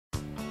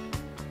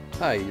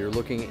Hi, you're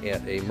looking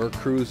at a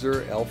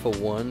Mercruiser Alpha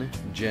One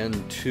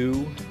Gen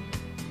 2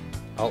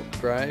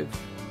 Outdrive.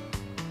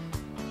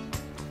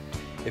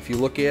 If you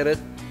look at it,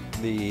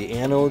 the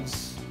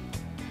anodes,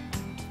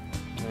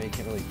 you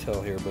can't really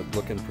tell here, but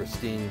look in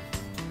pristine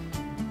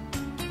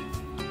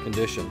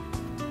condition.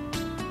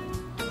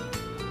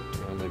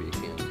 Well, maybe you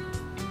can.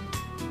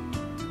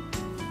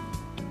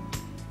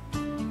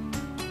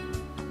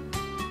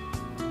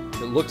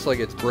 It looks like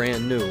it's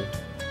brand new.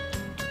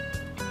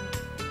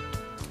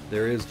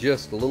 There is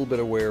just a little bit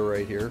of wear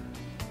right here.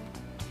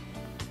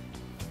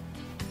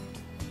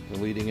 The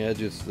leading edge,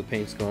 the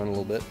paint's gone a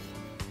little bit.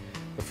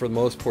 But for the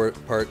most part,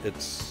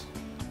 it's,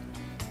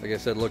 like I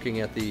said,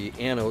 looking at the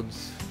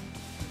anodes,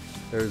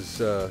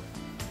 there's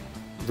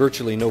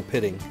virtually no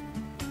pitting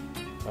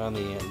on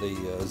the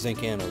zinc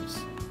anodes.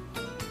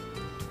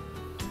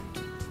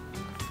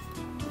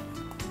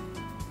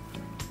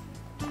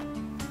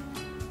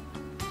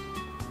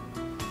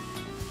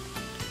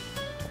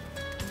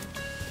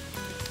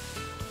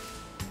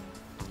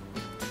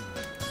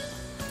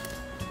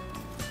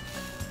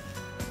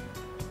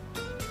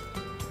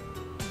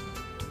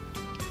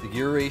 The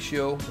gear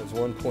ratio is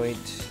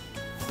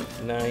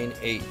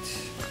 1.98.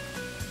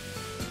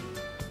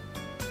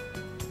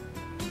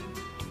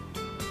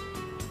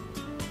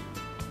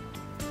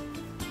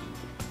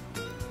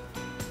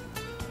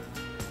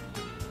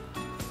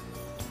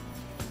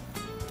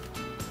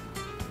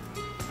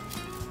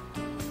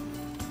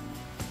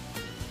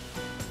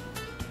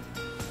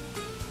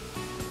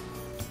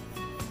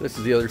 This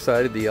is the other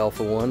side of the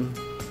Alpha One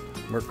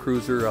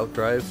Mercruiser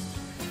Outdrive.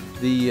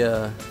 The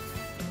I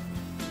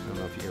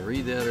don't know if you can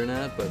read that or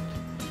not, but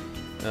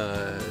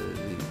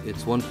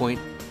it's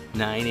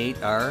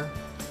 1.98R,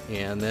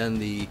 and then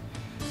the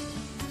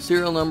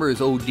serial number is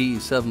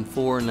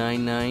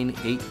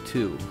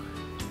OD749982.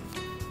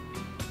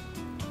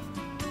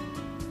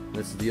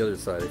 This is the other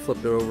side. I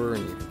flipped it over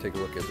and you can take a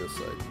look at this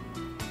side.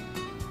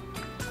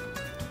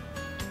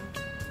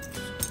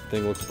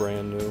 Thing looks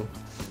brand new.